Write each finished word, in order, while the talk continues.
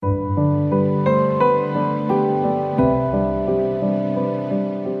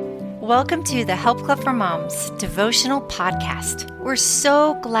Welcome to the Help Club for Moms devotional podcast. We're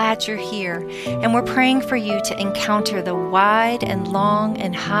so glad you're here, and we're praying for you to encounter the wide and long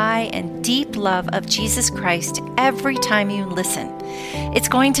and high and deep love of Jesus Christ every time you listen. It's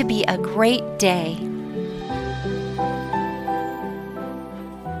going to be a great day.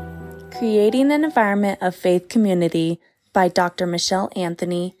 Creating an Environment of Faith Community by Dr. Michelle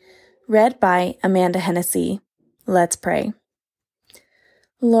Anthony, read by Amanda Hennessy. Let's pray.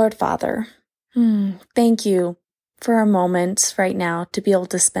 Lord Father, thank you for a moment right now to be able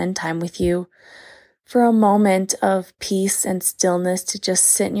to spend time with you, for a moment of peace and stillness to just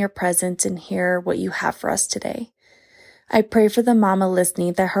sit in your presence and hear what you have for us today. I pray for the mama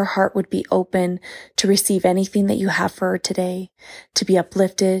listening that her heart would be open to receive anything that you have for her today, to be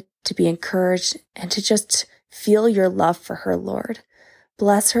uplifted, to be encouraged, and to just feel your love for her, Lord.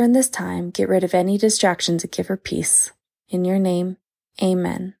 Bless her in this time. Get rid of any distractions and give her peace. In your name,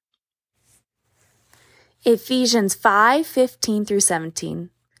 amen. Ephesians 5:15 through 17.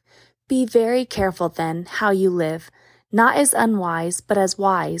 Be very careful then how you live, not as unwise, but as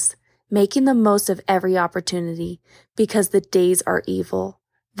wise, making the most of every opportunity, because the days are evil.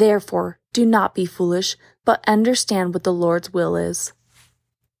 Therefore, do not be foolish, but understand what the Lord's will is.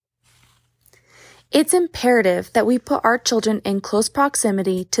 It's imperative that we put our children in close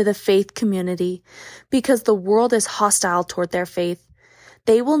proximity to the faith community because the world is hostile toward their faith.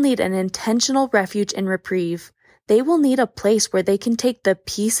 They will need an intentional refuge and reprieve. They will need a place where they can take the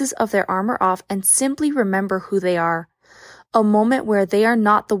pieces of their armor off and simply remember who they are. A moment where they are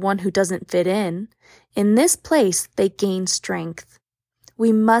not the one who doesn't fit in. In this place, they gain strength.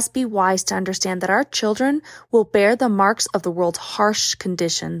 We must be wise to understand that our children will bear the marks of the world's harsh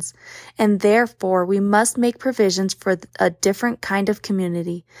conditions, and therefore we must make provisions for a different kind of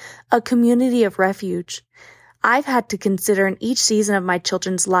community, a community of refuge. I've had to consider in each season of my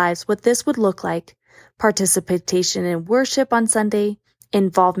children's lives what this would look like: participation in worship on Sunday,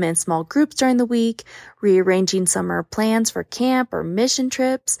 involvement in small groups during the week, rearranging summer plans for camp or mission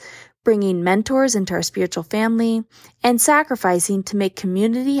trips, bringing mentors into our spiritual family, and sacrificing to make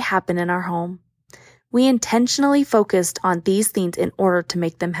community happen in our home. We intentionally focused on these things in order to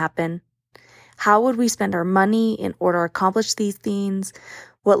make them happen. How would we spend our money in order to accomplish these things?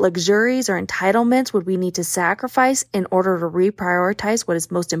 What luxuries or entitlements would we need to sacrifice in order to reprioritize what is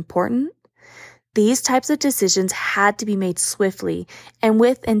most important? These types of decisions had to be made swiftly and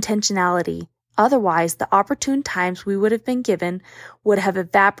with intentionality. Otherwise, the opportune times we would have been given would have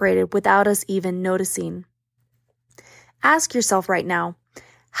evaporated without us even noticing. Ask yourself right now,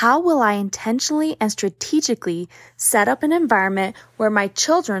 how will I intentionally and strategically set up an environment where my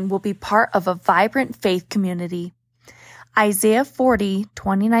children will be part of a vibrant faith community? Isaiah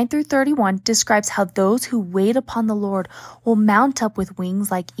 40:29 through 31 describes how those who wait upon the Lord will mount up with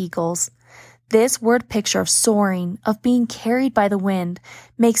wings like eagles. This word picture of soaring, of being carried by the wind,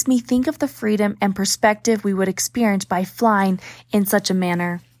 makes me think of the freedom and perspective we would experience by flying in such a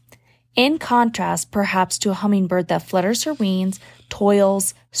manner. In contrast, perhaps, to a hummingbird that flutters her wings,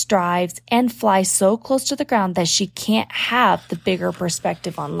 toils, strives, and flies so close to the ground that she can't have the bigger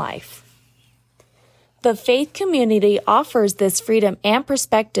perspective on life. The faith community offers this freedom and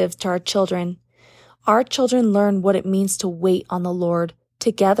perspective to our children. Our children learn what it means to wait on the Lord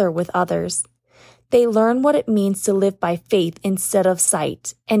together with others. They learn what it means to live by faith instead of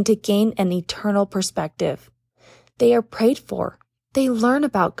sight and to gain an eternal perspective. They are prayed for. They learn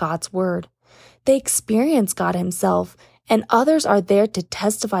about God's word. They experience God himself, and others are there to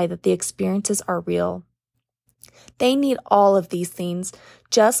testify that the experiences are real. They need all of these things,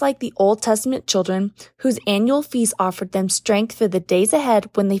 just like the Old Testament children whose annual feast offered them strength for the days ahead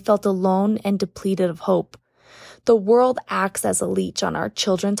when they felt alone and depleted of hope. The world acts as a leech on our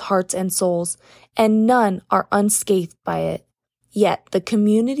children's hearts and souls, and none are unscathed by it. Yet the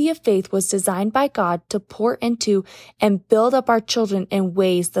community of faith was designed by God to pour into and build up our children in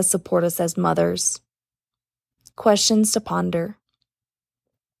ways that support us as mothers. Questions to ponder.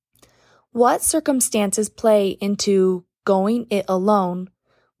 What circumstances play into going it alone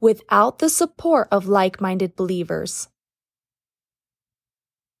without the support of like-minded believers?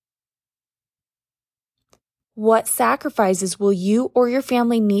 What sacrifices will you or your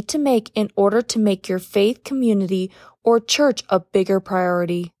family need to make in order to make your faith community or church a bigger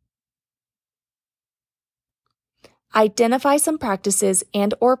priority? Identify some practices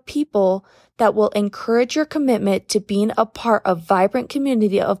and/or people that will encourage your commitment to being a part of a vibrant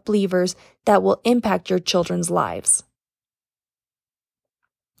community of believers that will impact your children's lives.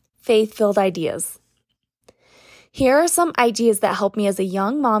 Faith-filled ideas. Here are some ideas that help me as a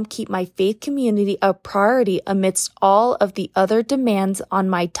young mom keep my faith community a priority amidst all of the other demands on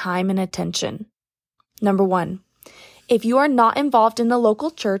my time and attention. Number 1, if you are not involved in a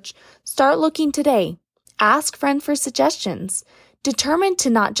local church, start looking today. Ask friends for suggestions. Determine to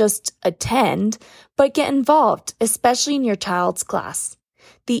not just attend, but get involved, especially in your child's class.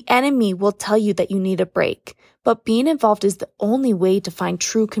 The enemy will tell you that you need a break, but being involved is the only way to find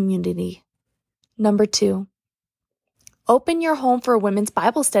true community. Number 2, open your home for a women's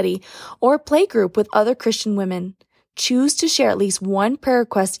Bible study or play group with other Christian women. Choose to share at least one prayer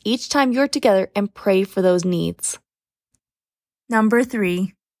request each time you're together and pray for those needs. Number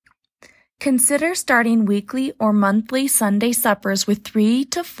 3, consider starting weekly or monthly Sunday suppers with 3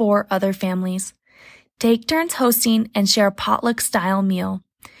 to 4 other families. Take turns hosting and share a potluck-style meal.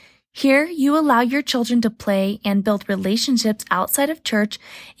 Here, you allow your children to play and build relationships outside of church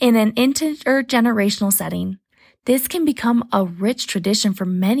in an intergenerational setting. This can become a rich tradition for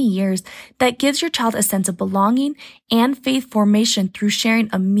many years that gives your child a sense of belonging and faith formation through sharing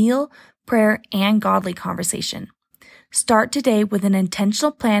a meal, prayer, and godly conversation. Start today with an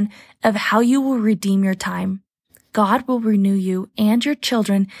intentional plan of how you will redeem your time. God will renew you and your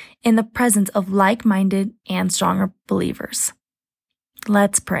children in the presence of like-minded and stronger believers.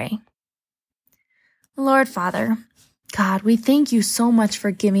 Let's pray. Lord Father, God, we thank you so much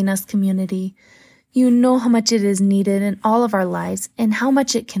for giving us community. You know how much it is needed in all of our lives and how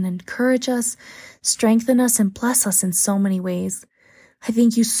much it can encourage us, strengthen us, and bless us in so many ways. I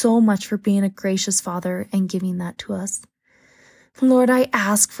thank you so much for being a gracious Father and giving that to us. Lord, I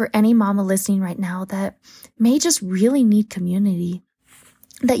ask for any mama listening right now that may just really need community,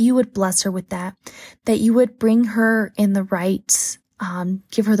 that you would bless her with that you would bring her in the right,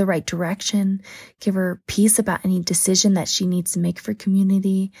 give her the right direction, give her peace about any decision that she needs to make for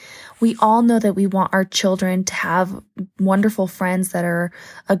community. We all know that we want our children to have wonderful friends that are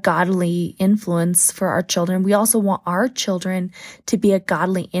a godly influence for our children. We also want our children to be a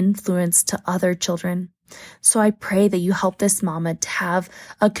godly influence to other children. So I pray that you help this mama to have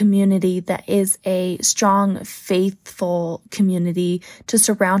a community that is a strong, faithful community to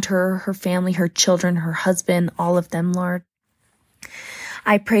surround her, her family, her children, her husband, all of them, Lord.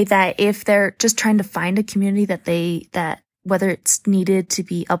 I pray that if they're just trying to find a community that whether it's needed to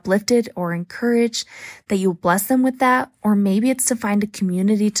be uplifted or encouraged, that you bless them with that, or maybe it's to find a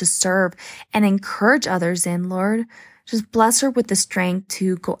community to serve and encourage others in, Lord. Just bless her with the strength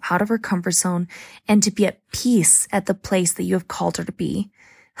to go out of her comfort zone and to be at peace at the place that you have called her to be.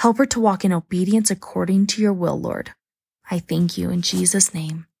 Help her to walk in obedience according to your will, Lord. I thank you in Jesus'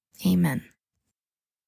 name. Amen.